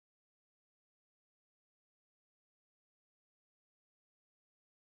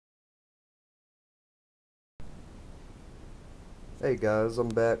Hey guys, I'm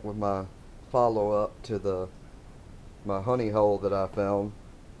back with my follow-up to my honey hole that I found,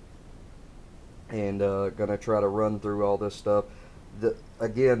 and gonna try to run through all this stuff.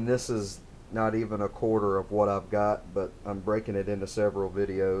 Again, this is not even a quarter of what I've got, but I'm breaking it into several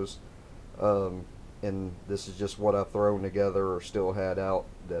videos, um, and this is just what I've thrown together or still had out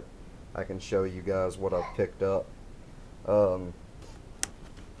that I can show you guys what I've picked up. Um,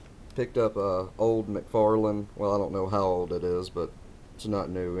 Picked up a old McFarlane. Well, I don't know how old it is, but it's not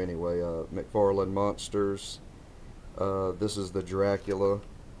new anyway. McFarlane Monsters. This is the Dracula.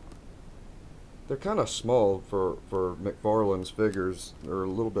 They're kind of small for McFarlane's figures. They're a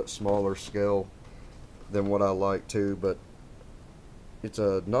little bit smaller scale than what I like too, but it's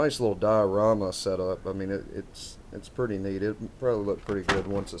a nice little diorama setup. I mean, it's pretty neat. It probably look pretty good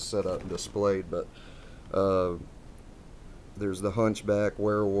once it's set up and displayed, but uh, there's the Hunchback,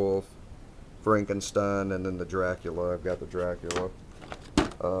 Werewolf, Frankenstein, and then the Dracula. I've got the Dracula.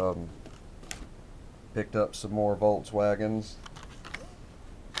 Um, Picked up some more Volkswagens,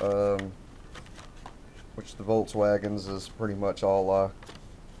 which the Volkswagens is pretty much all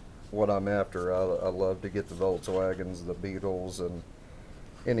what I'm after. I love to get the Volkswagens, the Beetles, and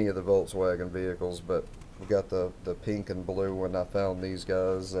any of the Volkswagen vehicles, but we got the pink and blue one. I found these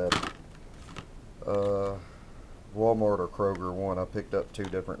guys at Walmart or Kroger. One I picked up 2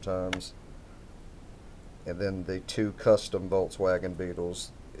 different times, and then the 2 custom Volkswagen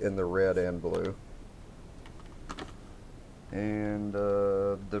Beetles in the red and blue, and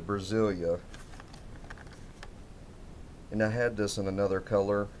the Brasilia. And I had this in another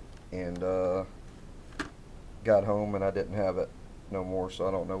color, and got home and I didn't have it no more, so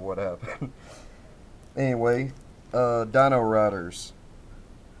I don't know what happened. Anyway, Dino Riders.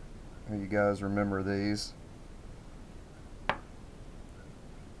 You guys remember these?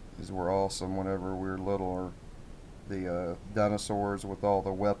 These were awesome whenever we were little. Or the dinosaurs with all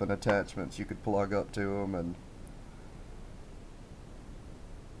the weapon attachments you could plug up to them. And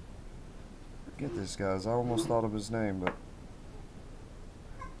forget this guy's. I almost thought of his name, but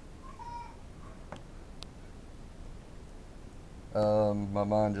my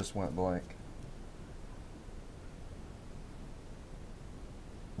mind just went blank.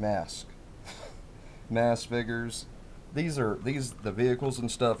 Mask. Mask figures. The vehicles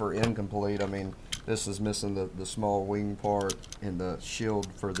and stuff are incomplete. I mean, this is missing the small wing part and the shield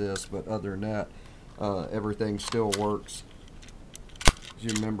for this, but other than that, everything still works. As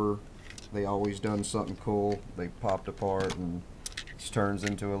you remember, they always done something cool. They popped apart and just turns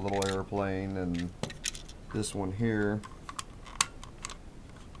into a little airplane, and this one here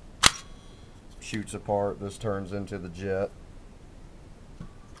shoots apart. This turns into the jet.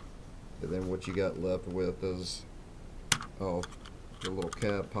 And then what you got left with is, oh, the little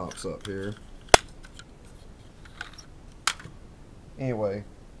cab pops up here. Anyway,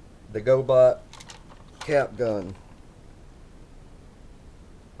 the GoBot cap gun.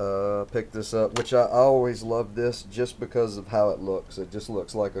 Picked this up, which I always loved this just because of how it looks. It just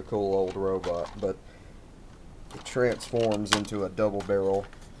looks like a cool old robot, but it transforms into a double barrel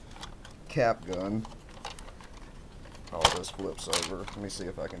cap gun. All this flips over. Let me see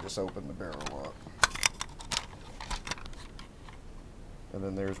if I can just open the barrel up. And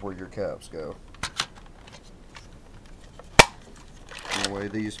then there's where your caps go. Anyway,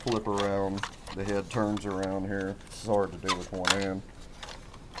 these flip around. The head turns around here. It's hard to do with one hand.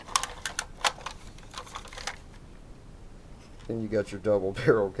 And you got your double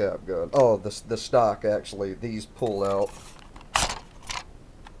barrel cap gun. Oh, the stock actually, these pull out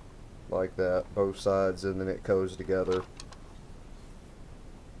like that, both sides, and then it goes together.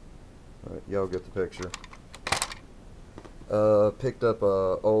 Right, y'all get the picture. Picked up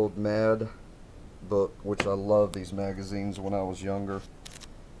a old Mad book, which I love these magazines when I was younger.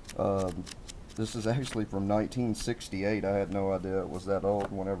 This is actually from 1968. I had no idea it was that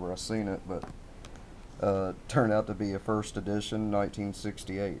old whenever I seen it, but turned out to be a first edition,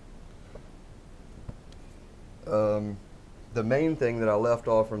 1968. The main thing that I left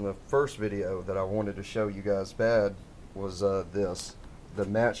off from the first video that I wanted to show you guys bad was the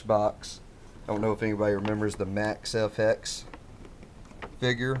Matchbox. I don't know if anybody remembers the Max FX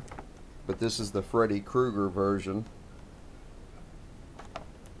figure, but this is the Freddy Krueger version,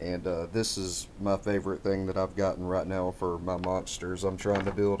 and this is my favorite thing that I've gotten right now for my monsters. I'm trying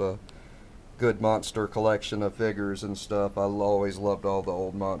to build a good monster collection of figures and stuff. I always loved all the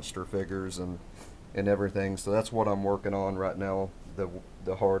old monster figures and everything, so that's what I'm working on right now,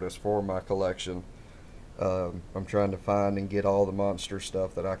 the hardest for my collection. I'm trying to find and get all the monster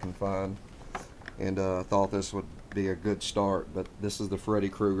stuff that I can find, and I thought this would be a good start. But this is the Freddy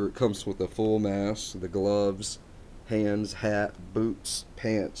Krueger. It comes with the full mask, the gloves, hands, hat, boots,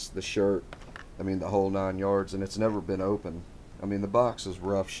 pants, the shirt. I mean, the whole 9 yards, and it's never been opened. I mean, the box is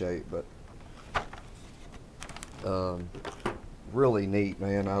rough shape, but um, really neat,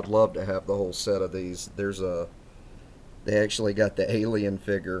 man. I'd love to have the whole set of these. They actually got the alien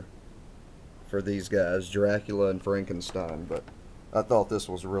figure for these guys, Dracula and Frankenstein, but I thought this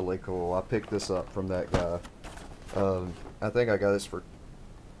was really cool. I picked this up from that guy. I think I got this for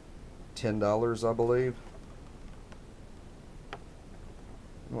 $10, I believe. I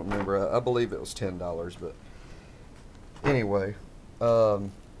don't remember. I believe it was $10, but anyway,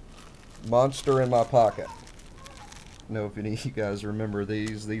 Monster in My Pocket. I don't know if any of you guys remember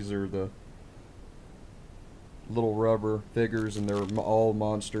these. These are the little rubber figures, and they're all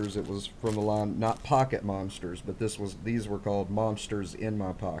monsters. It was from the line, not Pocket Monsters, but these were called Monsters in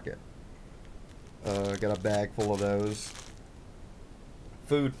My Pocket. Got a bag full of those.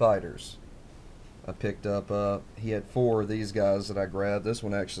 Food Fighters. I picked up, he had 4 of these guys that I grabbed. This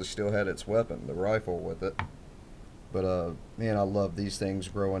one actually still had its weapon, the rifle with it. But, man, I love these things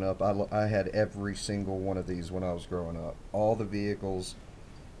growing up. I had every single one of these when I was growing up. All the vehicles,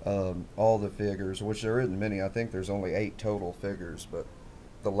 all the figures, which there isn't many. I think there's only 8 total figures, but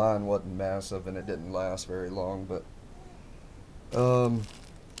the line wasn't massive and it didn't last very long. But,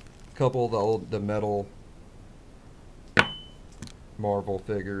 couple of the metal Marvel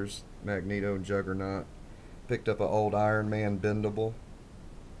figures, Magneto and Juggernaut. Picked up an old Iron Man bendable.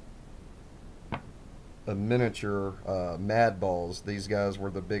 A miniature Mad Balls. These guys were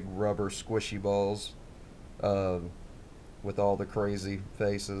the big rubber squishy balls with all the crazy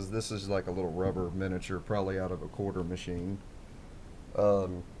faces. This is like a little rubber miniature, probably out of a quarter machine.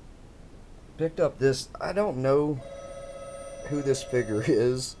 Picked up this. I don't know who this figure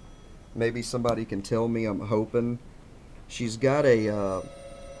is. Maybe somebody can tell me. I'm hoping. She's got a,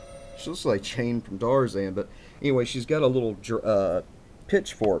 she looks like Jane from Tarzan, but anyway, she's got a little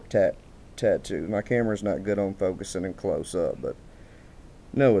pitchfork tattoo. My camera's not good on focusing in close up, but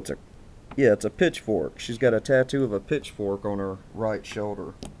no, it's a pitchfork. She's got a tattoo of a pitchfork on her right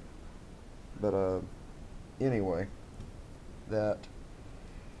shoulder. But anyway, that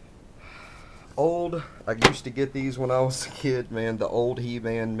old, I used to get these when I was a kid, man, the old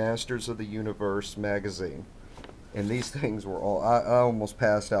He-Man Masters of the Universe magazine. And these things were all, I almost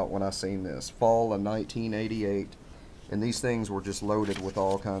passed out when I seen this. Fall of 1988. And these things were just loaded with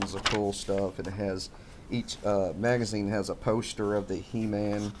all kinds of cool stuff. And it has, each magazine has a poster of the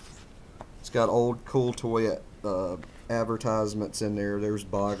He-Man. It's got old cool toy advertisements in there. There's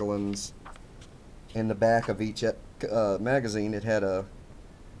Bogglins. In the back of each magazine, it had a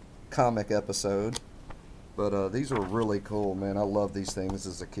comic episode. But these were really cool, man. I loved these things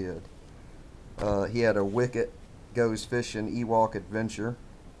as a kid. He had a Wicket Goes Fishing Ewok Adventure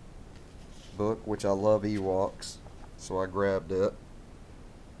book, which I love Ewoks, so I grabbed it.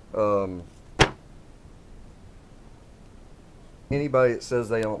 Anybody that says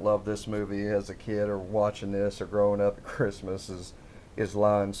they don't love this movie as a kid or watching this or growing up at Christmas is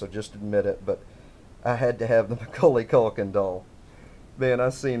lying, so just admit it. But I had to have the Macaulay Culkin doll. Man, I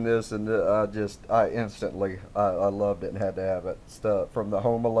seen this and I instantly loved it and had to have it. Stuff from the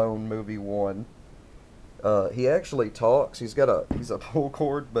Home Alone movie 1. He actually talks. He's a pull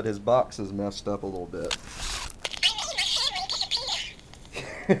cord, but his box is messed up a little bit.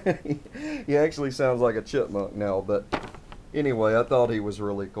 He actually sounds like a chipmunk now, but anyway, I thought he was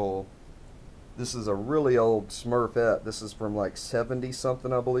really cool. This is a really old Smurfette. This is from like 70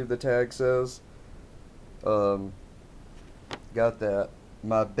 something, I believe the tag says. Got that.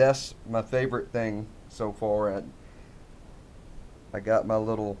 My favorite thing so far, I got my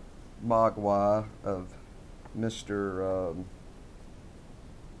little Mogwai of Mr.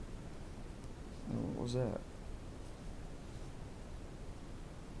 What was that?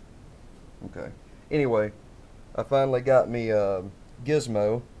 Okay. Anyway, I finally got me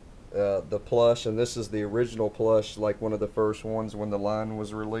Gizmo, the plush, and this is the original plush, like one of the first ones when the line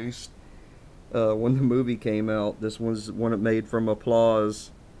was released. When the movie came out, this was one it made from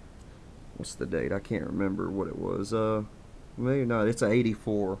Applause. What's the date? I can't remember what it was. Maybe not. It's a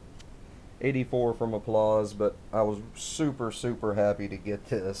 84. 84 from Applause, but I was super, super happy to get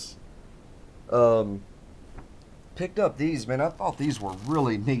this. Picked up these, man. I thought these were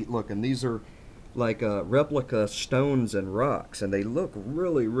really neat looking. These are like replica stones and rocks, and they look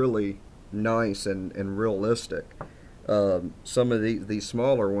really, really nice and realistic. Some of these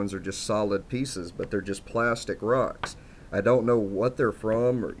smaller ones are just solid pieces, but they're just plastic rocks. I don't know what they're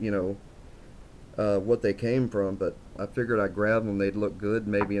from, or what they came from, but I figured I'd grab them. They'd look good,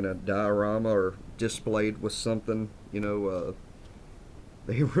 maybe in a diorama or displayed with something.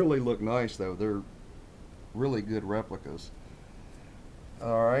 They really look nice though. really good replicas.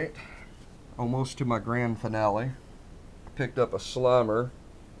 Alright, almost to my grand finale. I picked up a Slimer.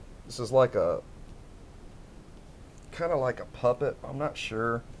 This is like a, kind of like a puppet. I'm not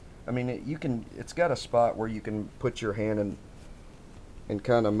sure. I mean, it's got a spot where you can put your hand and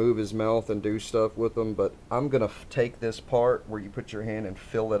kind of move his mouth and do stuff with him, but I'm going to take this part where you put your hand and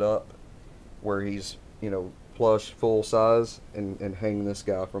fill it up where he's, plush, full size, and hang this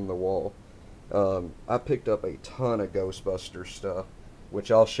guy from the wall. I picked up a ton of Ghostbusters stuff,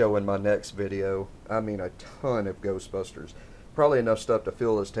 which I'll show in my next video. I mean, a ton of Ghostbusters. Probably enough stuff to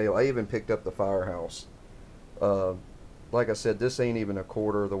fill his tail. I even picked up the firehouse. Like I said, this ain't even a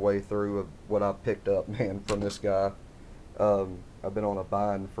quarter of the way through of what I picked up, man, from this guy. I've been on a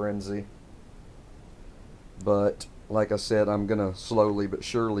buying frenzy. But, like I said, I'm going to slowly but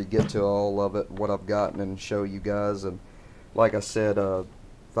surely get to all of it, what I've gotten, and show you guys. And, like I said,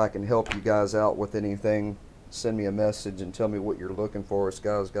 if I can help you guys out with anything, send me a message and tell me what you're looking for. This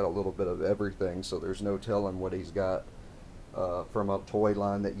guy's got a little bit of everything, so there's no telling what he's got from a toy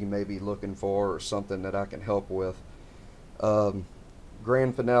line that you may be looking for, or something that I can help with.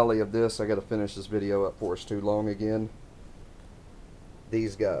 Grand finale of this, I got to finish this video up before it's too long again.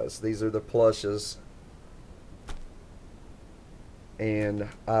 These guys, these are the plushes, and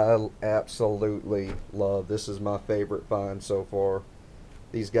I absolutely love, this is my favorite find so far.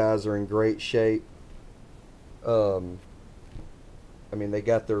 These guys are in great shape. I mean, they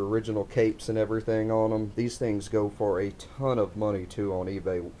got their original capes and everything on them. These things go for a ton of money too on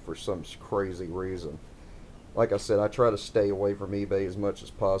eBay for some crazy reason. Like I said, I try to stay away from eBay as much as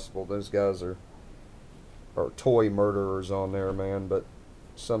possible. Those guys are toy murderers on there, man. But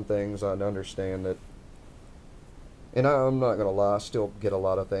some things I understand that, and I'm not gonna lie, I still get a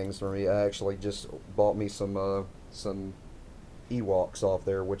lot of things from me. I actually just bought me some Ewoks off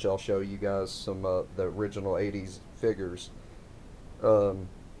there, which I'll show you guys, some the original 80s figures, and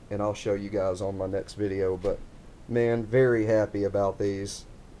I'll show you guys on my next video. But man, very happy about these.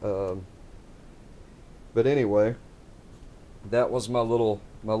 But anyway, that was my little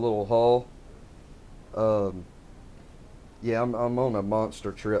haul. Yeah, I'm on a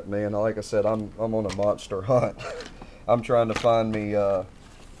monster trip, man. Like I said, I'm on a monster hunt. I'm trying to find me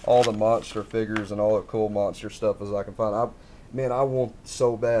all the monster figures and all the cool monster stuff as I can find. Man, I want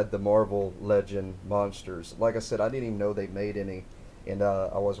so bad the Marvel Legend monsters. Like I said, I didn't even know they made any, and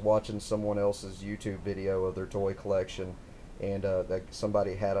I was watching someone else's YouTube video of their toy collection, and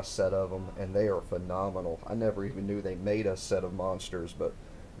somebody had a set of them, and they are phenomenal. I never even knew they made a set of monsters, but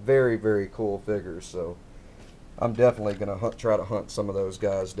very, very cool figures. So I'm definitely gonna try to hunt some of those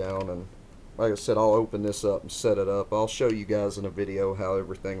guys down, and like I said, I'll open this up and set it up. I'll show you guys in a video how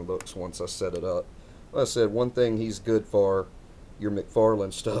everything looks once I set it up. Like I said, one thing he's good for, your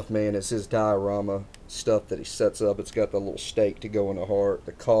McFarlane stuff, man, is his diorama stuff that he sets up. It's got the little stake to go in the heart,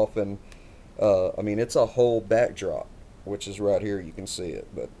 the coffin. I mean, it's a whole backdrop, which is right here. You can see it,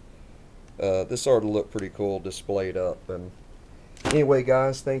 but this ought to look pretty cool displayed up. And anyway,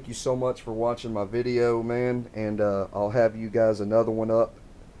 guys, thank you so much for watching my video, man, and I'll have you guys another one up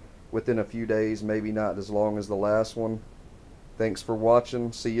within a few days, maybe not as long as the last one. Thanks for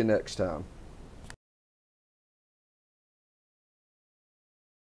watching. See you next time.